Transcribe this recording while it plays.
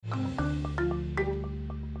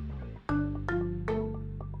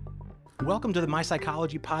Welcome to the My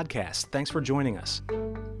Psychology Podcast. Thanks for joining us.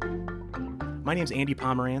 My name's Andy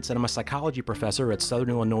Pomerantz, and I'm a psychology professor at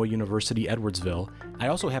Southern Illinois University, Edwardsville. I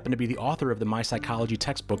also happen to be the author of the My Psychology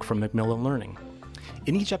textbook from Macmillan Learning.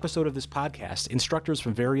 In each episode of this podcast, instructors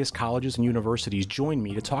from various colleges and universities join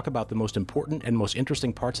me to talk about the most important and most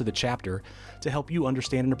interesting parts of the chapter to help you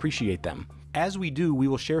understand and appreciate them. As we do, we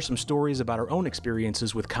will share some stories about our own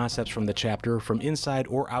experiences with concepts from the chapter from inside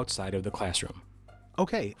or outside of the classroom.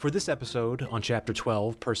 Okay, for this episode on Chapter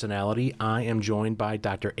 12, Personality, I am joined by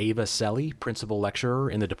Dr. Ava Selle, Principal Lecturer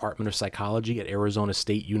in the Department of Psychology at Arizona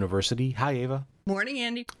State University. Hi, Ava. Morning,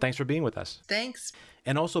 Andy. Thanks for being with us. Thanks.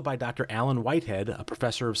 And also by Dr. Alan Whitehead, a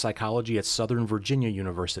Professor of Psychology at Southern Virginia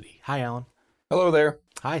University. Hi, Alan. Hello there.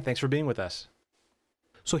 Hi, thanks for being with us.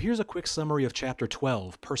 So here's a quick summary of Chapter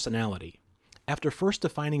 12, Personality. After first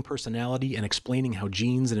defining personality and explaining how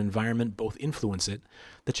genes and environment both influence it,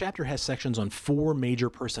 the chapter has sections on four major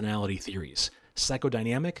personality theories: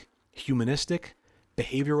 psychodynamic, humanistic,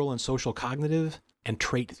 behavioral and social cognitive, and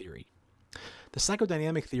trait theory. The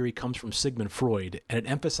psychodynamic theory comes from Sigmund Freud, and it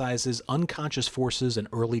emphasizes unconscious forces and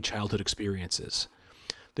early childhood experiences.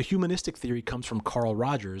 The humanistic theory comes from Carl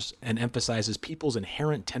Rogers and emphasizes people's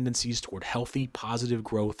inherent tendencies toward healthy, positive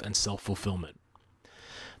growth and self-fulfillment.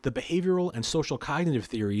 The behavioral and social cognitive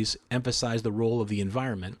theories emphasize the role of the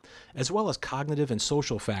environment, as well as cognitive and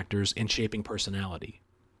social factors in shaping personality.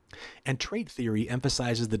 And trait theory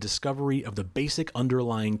emphasizes the discovery of the basic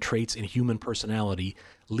underlying traits in human personality,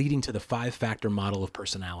 leading to the five-factor model of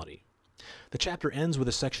personality. The chapter ends with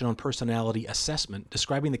a section on personality assessment,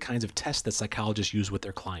 describing the kinds of tests that psychologists use with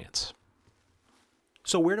their clients.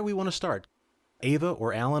 So where do we want to start? Ava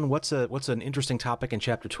or Alan, what's an interesting topic in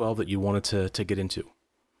Chapter 12 that you wanted to get into?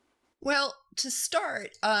 Well, to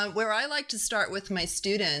start, where I like to start with my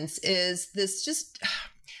students is this just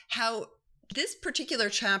how this particular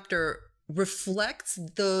chapter reflects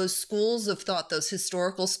those schools of thought, those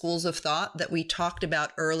historical schools of thought that we talked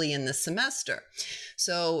about early in the semester.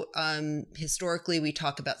 So historically, we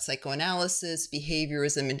talk about psychoanalysis,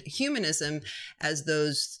 behaviorism, and humanism as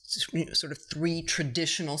those sort of three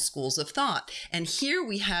traditional schools of thought. And here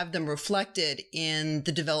we have them reflected in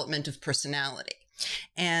the development of personality.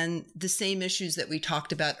 And the same issues that we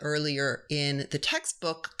talked about earlier in the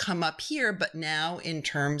textbook come up here, but now in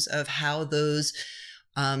terms of how those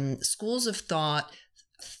schools of thought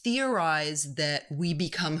theorize that we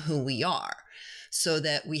become who we are. So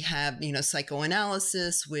that we have,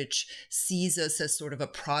 psychoanalysis, which sees us as sort of a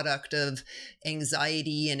product of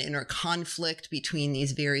anxiety and inner conflict between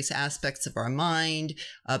these various aspects of our mind.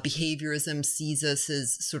 Behaviorism sees us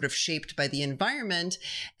as sort of shaped by the environment,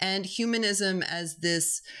 and humanism as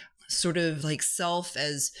this sort of like self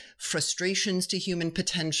as frustrations to human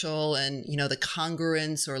potential and, the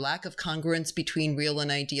congruence or lack of congruence between real and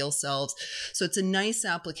ideal selves. So it's a nice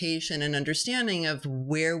application and understanding of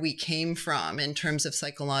where we came from in terms of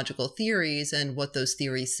psychological theories and what those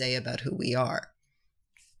theories say about who we are.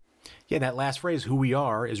 Yeah, that last phrase, who we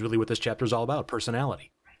are, is really what this chapter is all about,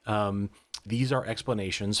 personality. These are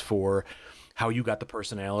explanations for how you got the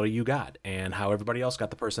personality you got and how everybody else got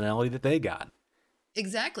the personality that they got.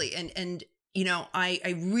 Exactly. And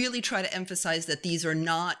I really try to emphasize that these are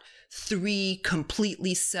not three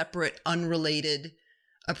completely separate, unrelated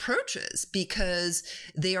approaches because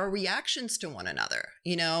they are reactions to one another.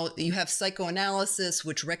 You have psychoanalysis,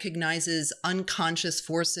 which recognizes unconscious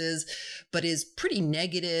forces, but is pretty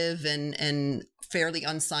negative and fairly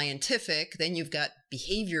unscientific. Then you've got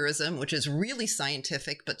behaviorism, which is really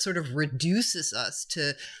scientific, but sort of reduces us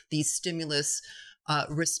to these stimulus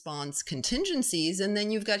response contingencies. And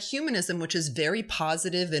then you've got humanism, which is very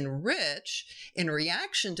positive and rich in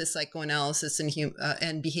reaction to psychoanalysis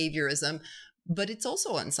and behaviorism, but it's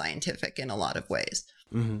also unscientific in a lot of ways.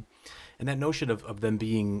 Mm-hmm. And that notion of them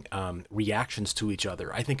being reactions to each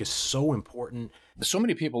other, I think is so important. So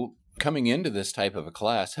many people coming into this type of a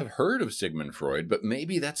class have heard of Sigmund Freud, but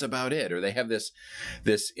maybe that's about it. Or they have this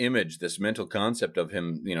image, this mental concept of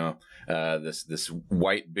him, this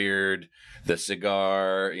white beard, the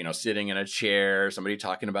cigar, sitting in a chair, somebody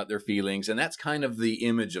talking about their feelings. And that's kind of the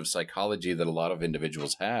image of psychology that a lot of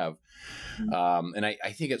individuals have. And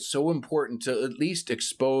I think it's so important to at least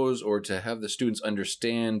expose or to have the students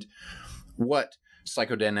understand what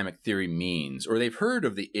psychodynamic theory means, or they've heard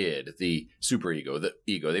of the id, the superego, the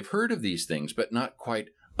ego. They've heard of these things, but not quite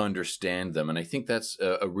understand them. And I think that's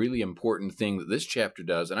a really important thing that this chapter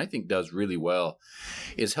does, and I think does really well,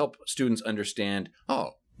 is help students understand,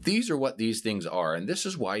 these are what these things are, and this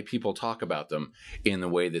is why people talk about them in the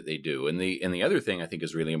way that they do. And the other thing I think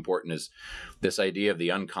is really important is this idea of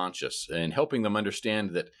the unconscious, and helping them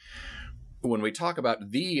understand that when we talk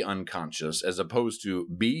about the unconscious as opposed to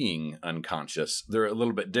being unconscious, they're a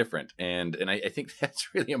little bit different. And I think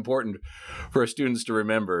that's really important for students to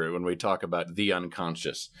remember when we talk about the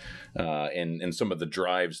unconscious and some of the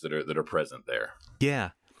drives that are present there. Yeah.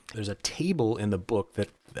 There's a table in the book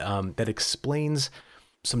that explains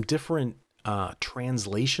some different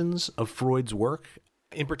translations of Freud's work,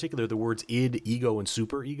 in particular the words id, ego, and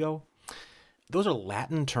superego. Those are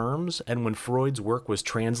Latin terms, and when Freud's work was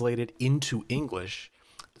translated into English,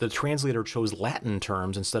 the translator chose Latin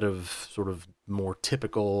terms instead of sort of more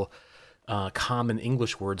typical, common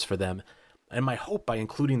English words for them. And my hope by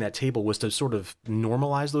including that table was to sort of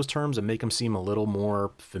normalize those terms and make them seem a little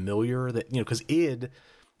more familiar. That, because id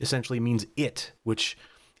essentially means it, which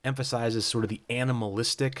emphasizes sort of the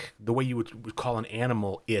animalistic, the way you would call an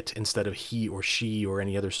animal it instead of he or she or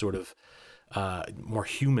any other sort of more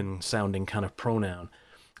human sounding kind of pronoun.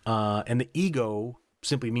 And the ego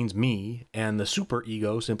simply means me, and the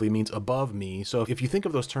superego simply means above me. So if you think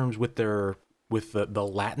of those terms with the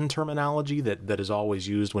Latin terminology that is always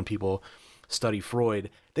used when people study Freud,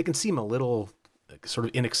 they can seem a little sort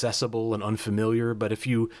of inaccessible and unfamiliar. But if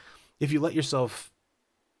you let yourself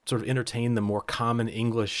sort of entertain the more common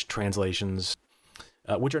English translations,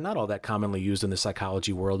 which are not all that commonly used in the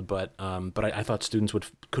psychology world, but I thought students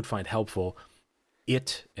could find helpful.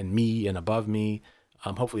 It and me and above me.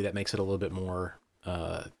 Hopefully that makes it a little bit more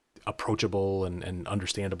approachable and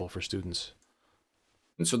understandable for students.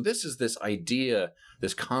 And so this is this idea,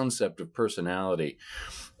 this concept of personality.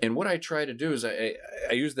 And what I try to do is I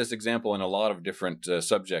use this example in a lot of different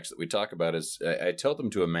subjects that we talk about is I tell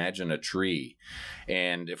them to imagine a tree.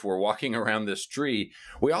 And if we're walking around this tree,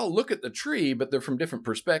 we all look at the tree, but they're from different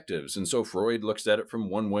perspectives. And so Freud looks at it from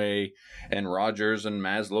one way, and Rogers and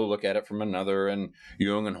Maslow look at it from another, and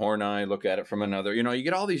Jung and Horney look at it from another. You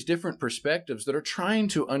get all these different perspectives that are trying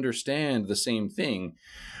to understand the same thing,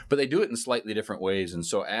 but they do it in slightly different ways. And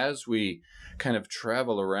so as we kind of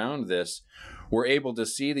travel around this, we're able to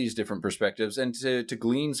see these different perspectives and to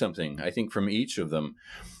glean something, I think, from each of them.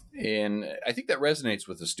 And I think that resonates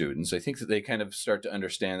with the students. I think that they kind of start to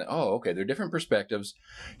understand that, oh, okay, they're different perspectives.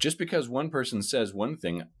 Just because one person says one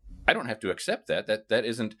thing, I don't have to accept that. That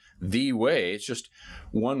isn't the way. It's just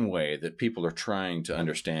one way that people are trying to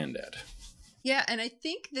understand it. Yeah, and I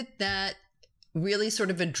think that really sort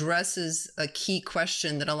of addresses a key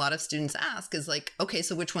question that a lot of students ask is like, okay,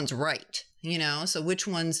 so which one's right? So which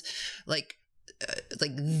one's like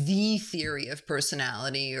the theory of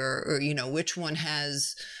personality or which one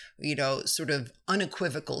has, sort of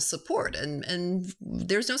unequivocal support, and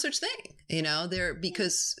there's no such thing,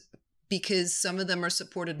 because some of them are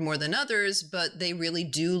supported more than others, but they really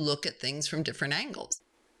do look at things from different angles.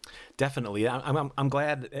 Definitely. I'm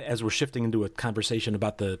glad as we're shifting into a conversation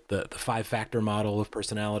about the 5-factor model of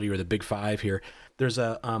personality, or the Big Five here, there's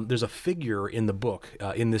a figure in the book,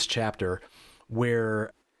 in this chapter,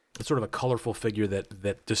 where it's sort of a colorful figure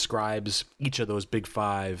that describes each of those Big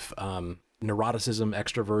Five, neuroticism,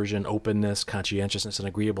 extroversion, openness, conscientiousness, and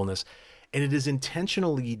agreeableness. And it is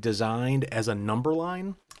intentionally designed as a number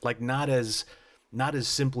line, like not as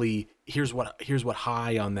simply here's what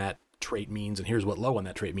high on that trait means and here's what low on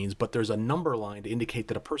that trait means, but there's a number line to indicate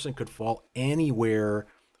that a person could fall anywhere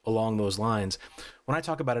along those lines. When I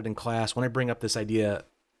talk about it in class, when I bring up this idea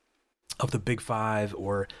of the Big Five,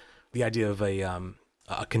 or the idea of a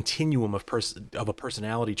continuum of a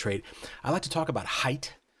personality trait, I like to talk about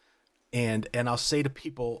height, and I'll say to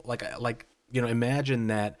people like imagine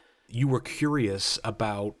that you were curious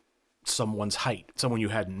about someone's height, someone you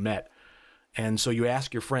hadn't met. And so you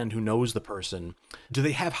ask your friend who knows the person, do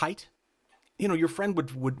they have height? Your friend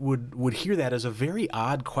would hear that as a very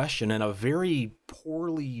odd question and a very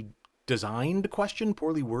poorly designed question,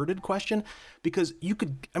 poorly worded question, because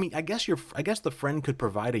I guess the friend could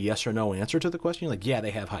provide a yes or no answer to the question. Like, yeah,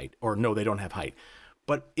 they have height, or no, they don't have height.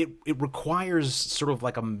 But it requires sort of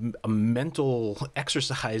like a mental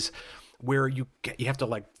exercise where you have to,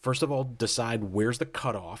 like, first of all, decide where's the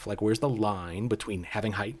cutoff, like where's the line between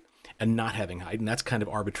having height and not having height, and that's kind of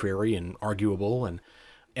arbitrary and arguable, and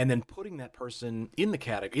then putting that person in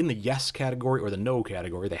the yes category or the no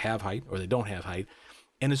category. They have height or they don't have height.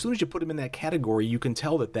 And as soon as you put them in that category, you can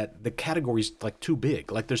tell that the category's like too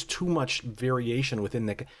big, like there's too much variation within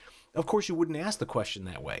that. Of course, you wouldn't ask the question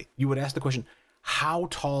that way. You would ask the question, how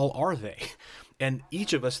tall are they? And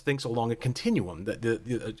each of us thinks along a continuum, that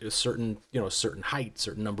a certain height,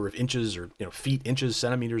 certain number of inches, or feet, inches,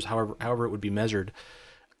 centimeters, however it would be measured.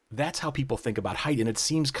 That's how people think about height, and it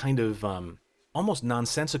seems kind of almost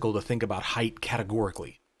nonsensical to think about height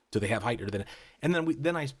categorically. Do they have height, or do they not? And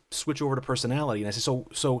then I switch over to personality, and I say,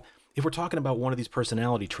 so if we're talking about one of these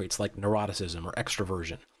personality traits like neuroticism or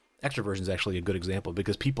extroversion, extroversion is actually a good example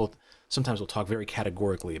because people sometimes will talk very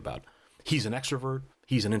categorically about he's an extrovert,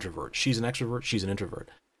 he's an introvert, she's an extrovert, she's an introvert.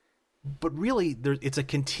 But really, it's a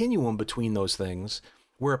continuum between those things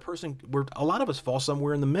where a lot of us fall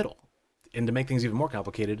somewhere in the middle. And to make things even more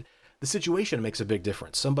complicated, the situation makes a big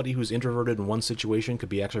difference. Somebody who's introverted in one situation could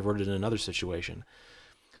be extroverted in another situation.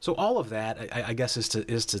 So all of that, I guess, is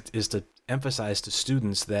to emphasize to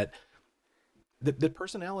students that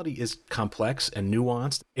personality is complex and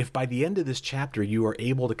nuanced. If by the end of this chapter you are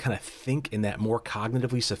able to kind of think in that more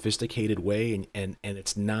cognitively sophisticated way, and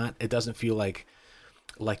it doesn't feel like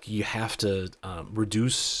you have to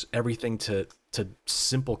reduce everything to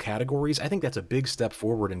simple categories, I think that's a big step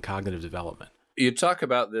forward in cognitive development. You talk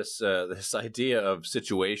about this idea of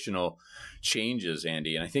situational changes,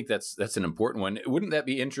 Andy, and I think that's an important one. Wouldn't that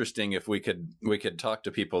be interesting if we could talk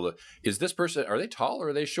to people? Is this person, are they tall or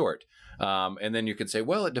are they short? And then you could say,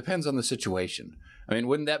 well, it depends on the situation. I mean,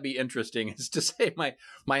 wouldn't that be interesting? Is to say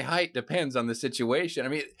my height depends on the situation. I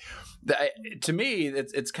mean, to me,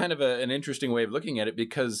 it's kind of an interesting way of looking at it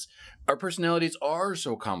because our personalities are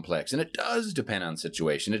so complex, and it does depend on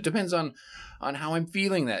situation. It depends on how I'm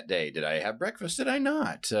feeling that day. Did I have breakfast? Did I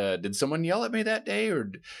not? Did someone yell at me that day?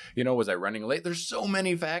 Or, was I running late? There's so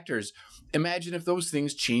many factors. Imagine if those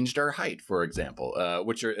things changed our height, for example,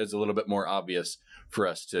 which is a little bit more obvious for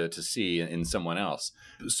us to see in someone else.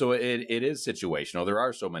 So it is situational. There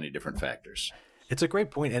are so many different factors. It's a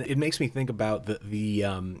great point, and it makes me think about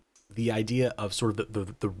the idea of sort of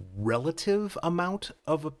the relative amount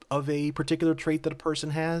of a particular trait that a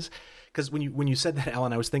person has. Because when you said that,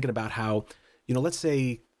 Alan, I was thinking about how, let's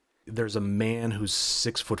say there's a man who's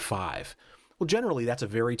 6'5". Well, generally that's a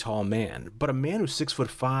very tall man, but a man who's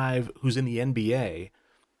 6'5", who's in the NBA,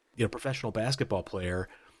 professional basketball player,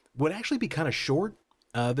 would actually be kind of short.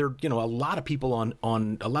 There, a lot of people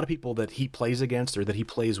on a lot of people that he plays against or that he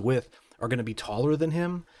plays with are going to be taller than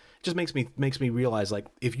him. It just makes me realize, like,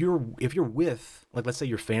 if you're with, like, let's say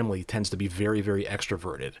your family tends to be very, very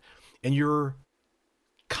extroverted, and you're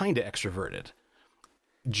kind of extroverted,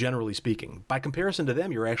 generally speaking. By comparison to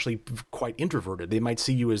them, you're actually quite introverted. They might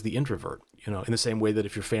see you as the introvert, in the same way that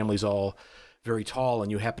if your family's all very tall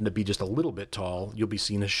and you happen to be just a little bit tall, you'll be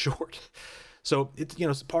seen as short. So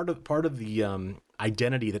it's part of the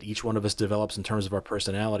identity that each one of us develops in terms of our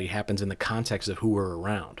personality happens in the context of who we're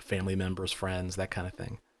around, family members, friends, that kind of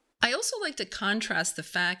thing. I also like to contrast the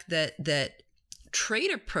fact that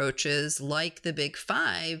trait approaches like the Big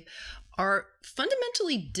Five are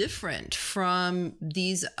fundamentally different from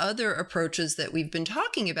these other approaches that we've been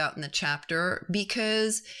talking about in the chapter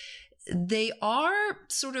because they are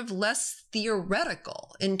sort of less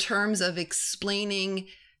theoretical in terms of explaining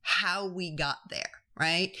how we got there,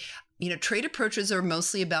 right? Trait approaches are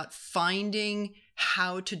mostly about finding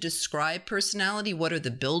how to describe personality. What are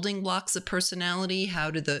the building blocks of personality? How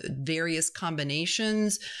do the various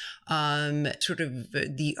combinations of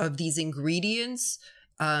these ingredients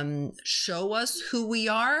show us who we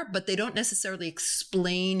are, but they don't necessarily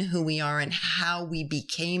explain who we are and how we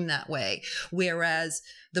became that way. Whereas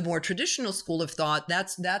the more traditional school of thought,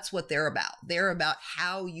 that's what they're about. They're about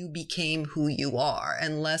how you became who you are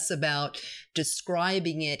and less about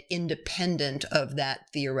describing it independent of that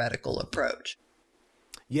theoretical approach.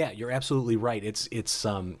 Yeah, you're absolutely right. It's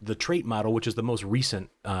the trait model, which is the most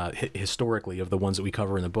recent historically of the ones that we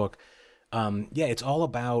cover in the book. It's all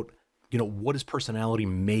about, what is personality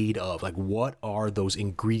made of? Like, what are those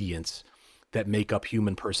ingredients that make up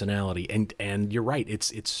human personality? And you're right.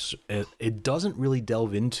 It doesn't really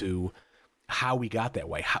delve into how we got that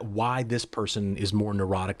way, why this person is more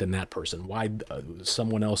neurotic than that person, why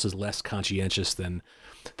someone else is less conscientious than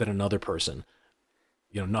another person.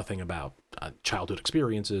 Nothing about childhood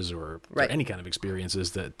experiences or any kind of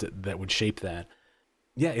experiences that would shape that.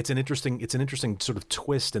 Yeah, it's an interesting sort of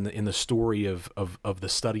twist in the story of the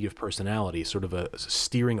study of personality, sort of a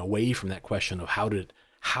steering away from that question of how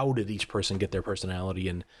did each person get their personality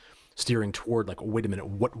and steering toward, like, wait a minute,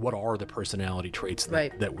 what are the personality traits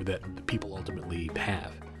that people ultimately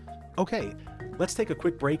have? Okay, let's take a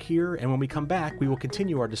quick break here, and when we come back, we will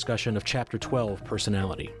continue our discussion of Chapter 12,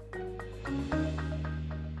 Personality.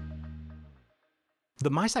 The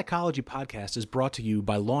My Psychology podcast is brought to you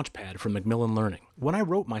by Launchpad from Macmillan Learning. When I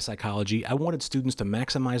wrote My Psychology, I wanted students to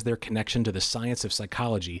maximize their connection to the science of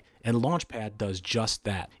psychology, and Launchpad does just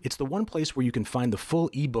that. It's the one place where you can find the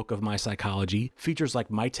full ebook of My Psychology, features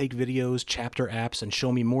like My Take videos, chapter apps, and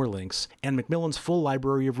Show Me More links, and Macmillan's full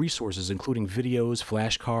library of resources including videos,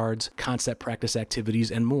 flashcards, concept practice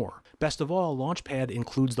activities, and more. Best of all, Launchpad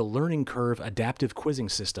includes the Learning Curve adaptive quizzing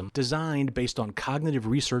system, designed based on cognitive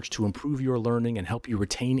research to improve your learning and help you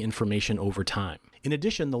retain information over time. In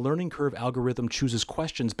addition, the Learning Curve algorithm chooses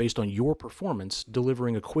questions based on your performance,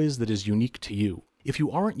 delivering a quiz that is unique to you. If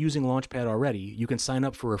you aren't using Launchpad already, you can sign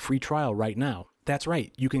up for a free trial right now. That's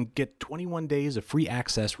right, you can get 21 days of free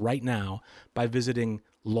access right now by visiting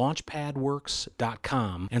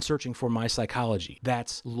launchpadworks.com and searching for My Psychology.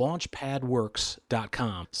 That's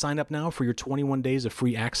launchpadworks.com. Sign up now for your 21 days of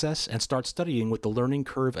free access and start studying with the Learning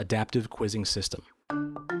Curve adaptive quizzing system.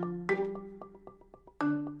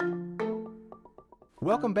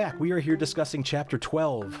 Welcome back. We are here discussing Chapter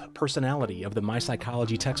 12, Personality, of the My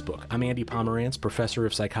Psychology textbook. I'm Andy Pomerantz, professor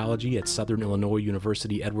of psychology at Southern Illinois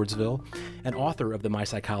University, Edwardsville, and author of the My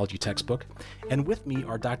Psychology textbook. And with me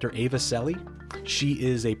are Dr. Ava Selle. She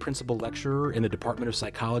is a principal lecturer in the Department of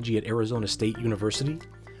Psychology at Arizona State University,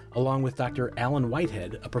 along with Dr. Alan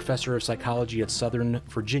Whitehead, a professor of psychology at Southern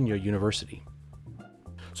Virginia University.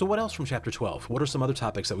 So what else from Chapter 12? What are some other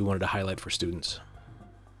topics that we wanted to highlight for students?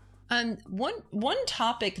 One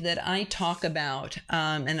topic that I talk about,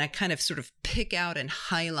 and I kind of sort of pick out and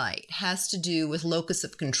highlight, has to do with locus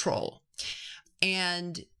of control.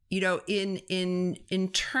 And, you know, in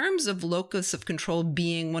terms of locus of control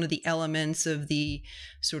being one of the elements of the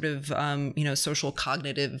sort of, social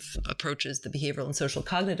cognitive approaches, the behavioral and social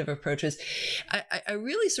cognitive approaches, I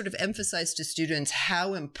really sort of emphasize to students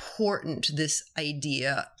how important this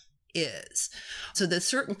idea is. So there's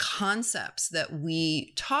certain concepts that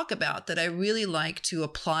we talk about that I really like to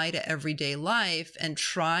apply to everyday life and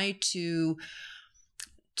try to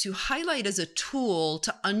highlight as a tool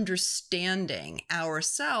to understanding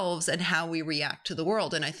ourselves and how we react to the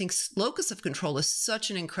world. And I think locus of control is such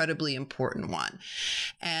an incredibly important one.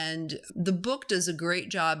 And the book does a great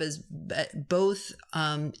job as both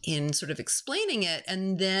in sort of explaining it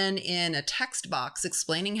and then in a text box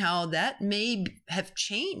explaining how that may have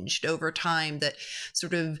changed over time, that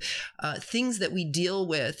sort of things that we deal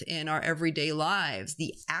with in our everyday lives,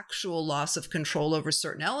 the actual loss of control over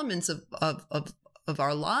certain elements of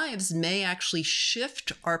our lives may actually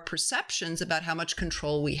shift our perceptions about how much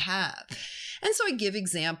control we have. And so I give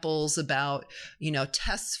examples about,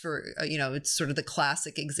 tests for, it's sort of the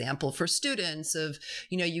classic example for students of,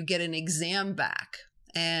 you get an exam back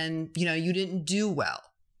and, you didn't do well.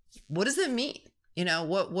 What does that mean?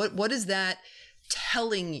 What is that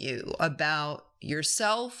telling you about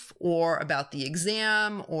yourself or about the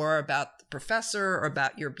exam or about the professor or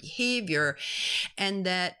about your behavior? And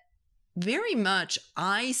that very much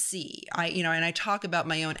I see, and I talk about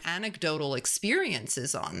my own anecdotal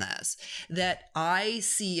experiences on this, that I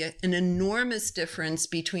see an enormous difference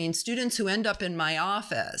between students who end up in my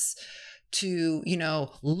office to,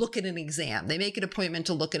 look at an exam. They make an appointment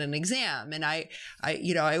to look at an exam. And I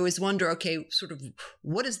always wonder, okay, sort of,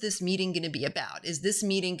 what is this meeting going to be about? Is this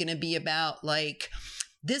meeting going to be about like,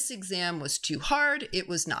 this exam was too hard, it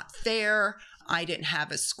was not fair, I didn't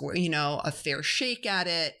have a score, a fair shake at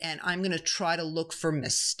it, and I'm going to try to look for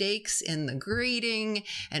mistakes in the grading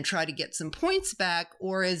and try to get some points back?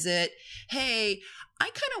 Or is it, hey,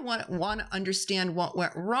 I kind of want to understand what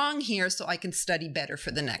went wrong here so I can study better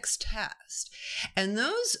for the next test? And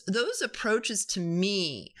those approaches to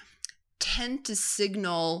me tend to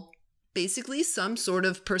signal basically some sort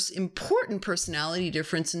of important personality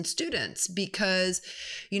difference in students, because,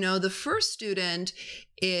 the first student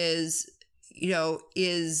is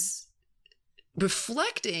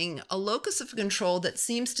reflecting a locus of control that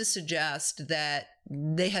seems to suggest that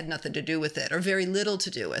they had nothing to do with it or very little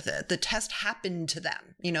to do with it. The test happened to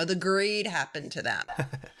them. The grade happened to them.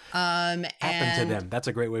 Happened to them. That's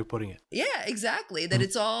a great way of putting it. Yeah, exactly. That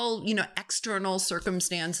it's all, external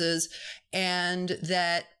circumstances, and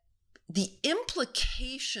that the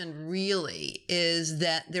implication really is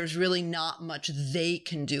that there's really not much they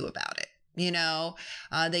can do about it.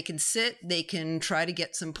 They can sit, they can try to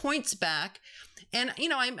get some points back. And,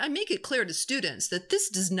 I make it clear to students that this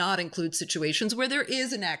does not include situations where there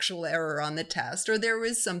is an actual error on the test or there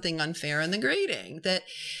is something unfair in the grading. That,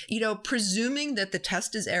 presuming that the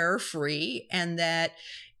test is error-free and that,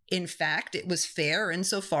 in fact, it was fair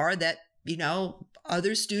insofar that,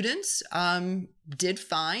 other students did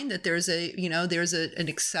find that there's an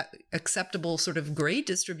acceptable sort of grade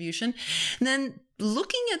distribution, and then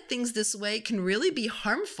looking at things this way can really be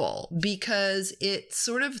harmful, because it's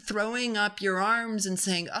sort of throwing up your arms and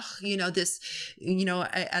saying, oh, this,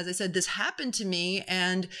 as I said, this happened to me,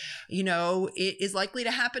 and, it is likely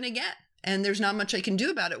to happen again. And there's not much I can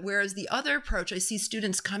do about it. Whereas the other approach, I see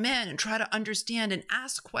students come in and try to understand and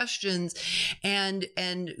ask questions, and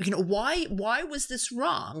why was this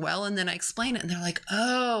wrong? Well, and then I explain it, and they're like,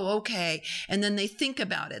 oh, okay. And then they think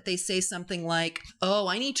about it. They say something like, oh,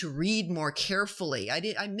 I need to read more carefully.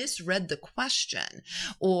 I misread the question,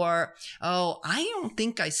 or, oh, I don't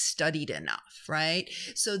think I studied enough, right?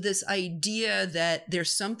 So this idea that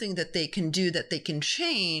there's something that they can do, that they can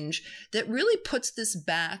change, that really puts this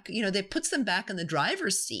back, puts them back in the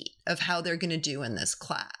driver's seat of how they're going to do in this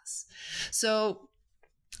class. So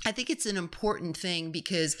I think it's an important thing,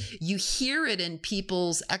 because you hear it in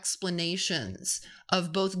people's explanations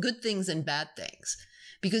of both good things and bad things.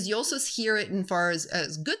 Because you also hear it in far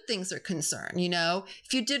as good things are concerned.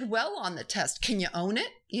 If you did well on the test, can you own it?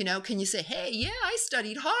 Can you say, hey, yeah, I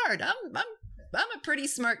studied hard. I'm a pretty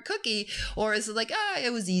smart cookie? Or is it like,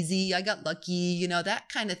 it was easy, I got lucky, that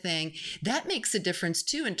kind of thing? That makes a difference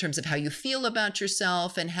too, in terms of how you feel about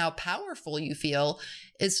yourself and how powerful you feel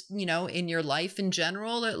is, in your life in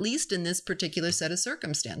general, or at least in this particular set of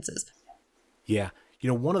circumstances. Yeah.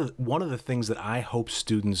 One of the things that I hope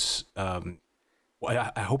students, I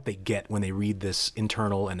hope they get when they read this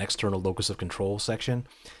internal and external locus of control section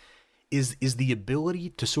is the ability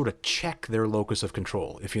to sort of check their locus of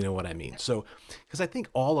control, if you know what I mean. So, because I think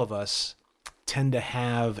all of us tend to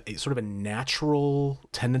have a sort of a natural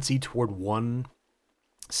tendency toward one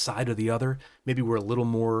side or the other. Maybe we have a little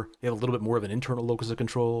bit more of an internal locus of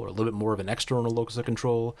control, or a little bit more of an external locus of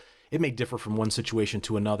control. It may differ from one situation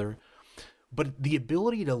to another, but the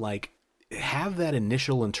ability to have that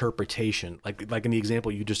initial interpretation, like in the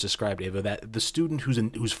example you just described, Ava, that the student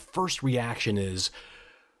whose first reaction is,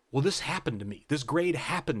 well, this happened to me. This grade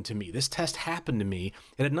happened to me. This test happened to me.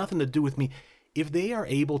 It had nothing to do with me. If they are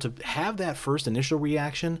able to have that first initial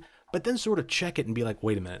reaction, but then sort of check it and be like,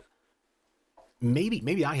 wait a minute,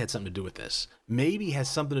 maybe I had something to do with this. Maybe it has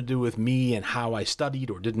something to do with me and how I studied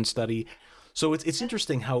or didn't study. So it's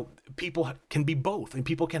interesting how people can be both, and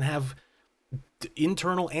people can have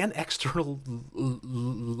internal and external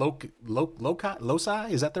loci.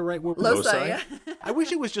 Is that the right word? Loci. Yeah. I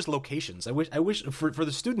wish it was just locations. I wish for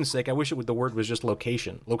the students' sake, I wish the word was just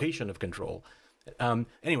location of control.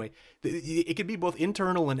 Anyway, it could be both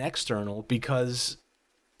internal and external, because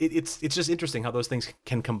it's just interesting how those things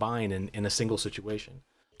can combine in a single situation.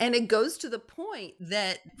 And it goes to the point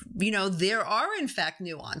that, there are in fact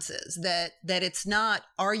nuances, that it's not,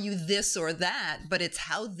 are you this or that, but it's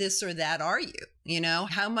how this or that are you?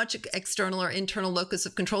 How much external or internal locus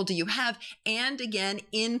of control do you have? And again,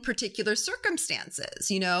 in particular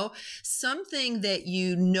circumstances, something that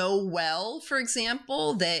well, for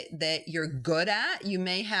example, that you're good at, you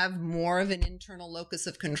may have more of an internal locus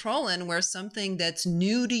of control in, where something that's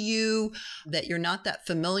new to you, that you're not that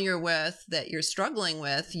familiar with, that you're struggling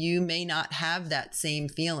with, you may not have that same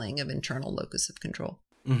feeling of internal locus of control.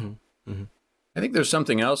 Mm-hmm. Mm-hmm. I think there's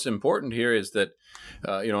something else important here, is that,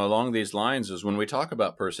 along these lines, is when we talk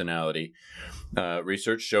about personality,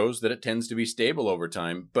 research shows that it tends to be stable over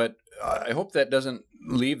time. But I hope that doesn't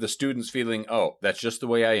leave the students feeling, oh, that's just the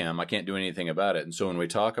way I am, I can't do anything about it. And so when we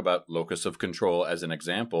talk about locus of control as an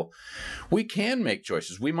example, we can make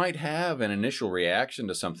choices. We might have an initial reaction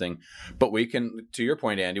to something, but we can, to your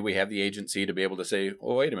point, Andy, we have the agency to be able to say,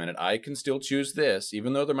 oh, wait a minute, I can still choose this,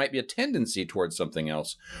 even though there might be a tendency towards something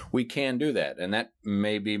else. We can do that. And that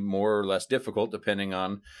may be more or less difficult depending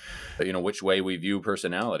on, which way we view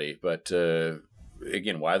personality. But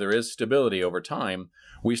again, while there is stability over time,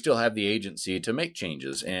 we still have the agency to make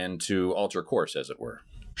changes and to alter course, as it were.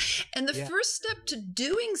 And the first step to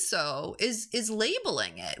doing so is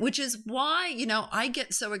labeling it, which is why, I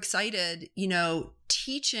get so excited,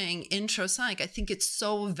 teaching intro psych. I think it's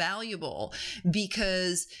so valuable,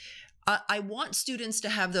 because I want students to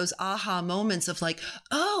have those aha moments of like,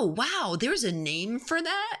 oh, wow, there's a name for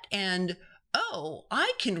that. And oh,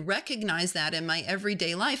 I can recognize that in my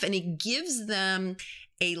everyday life. And it gives them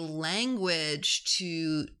a language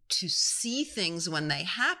to see things when they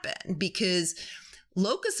happen, because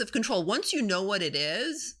locus of control, once you know what it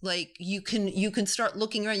is, like you can start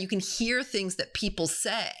looking around, you can hear things that people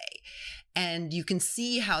say, and you can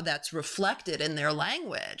see how that's reflected in their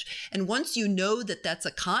language. And once you know that that's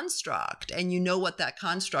a construct, and you know what that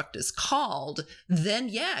construct is called, then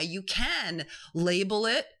you can label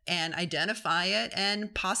it and identify it,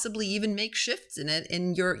 and possibly even make shifts in it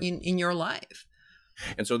in your life.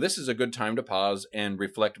 And so this is a good time to pause and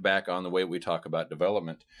reflect back on the way we talk about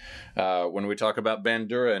development. When we talk about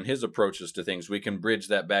Bandura and his approaches to things, we can bridge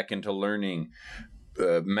that back into learning.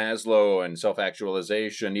 Maslow and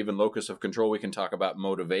self-actualization, even locus of control, we can talk about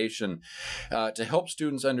motivation to help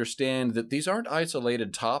students understand that these aren't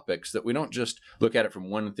isolated topics, that we don't just look at it from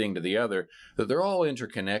one thing to the other, that they're all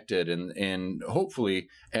interconnected. And hopefully,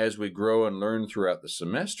 as we grow and learn throughout the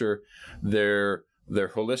semester, their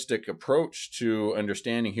holistic approach to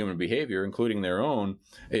understanding human behavior, including their own,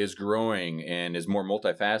 is growing and is more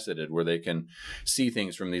multifaceted, where they can see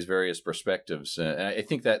things from these various perspectives. I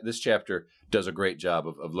think that this chapter does a great job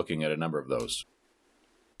of looking at a number of those.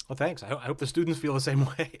 Well, thanks. I hope the students feel the same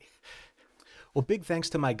way. Well, big thanks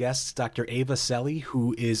to my guests, Dr. Ava Selle,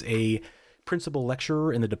 who is a principal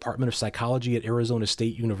lecturer in the Department of Psychology at Arizona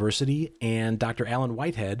State University, and Dr. Alan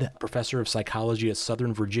Whitehead, professor of psychology at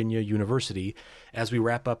Southern Virginia University, as we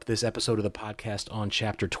wrap up this episode of the podcast on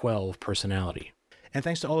Chapter 12, Personality. And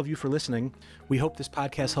thanks to all of you for listening. We hope this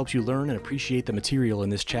podcast helps you learn and appreciate the material in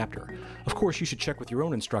this chapter. Of course, you should check with your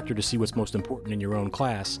own instructor to see what's most important in your own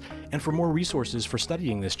class. And for more resources for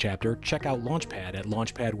studying this chapter, check out Launchpad at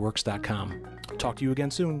launchpadworks.com. Talk to you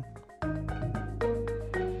again soon.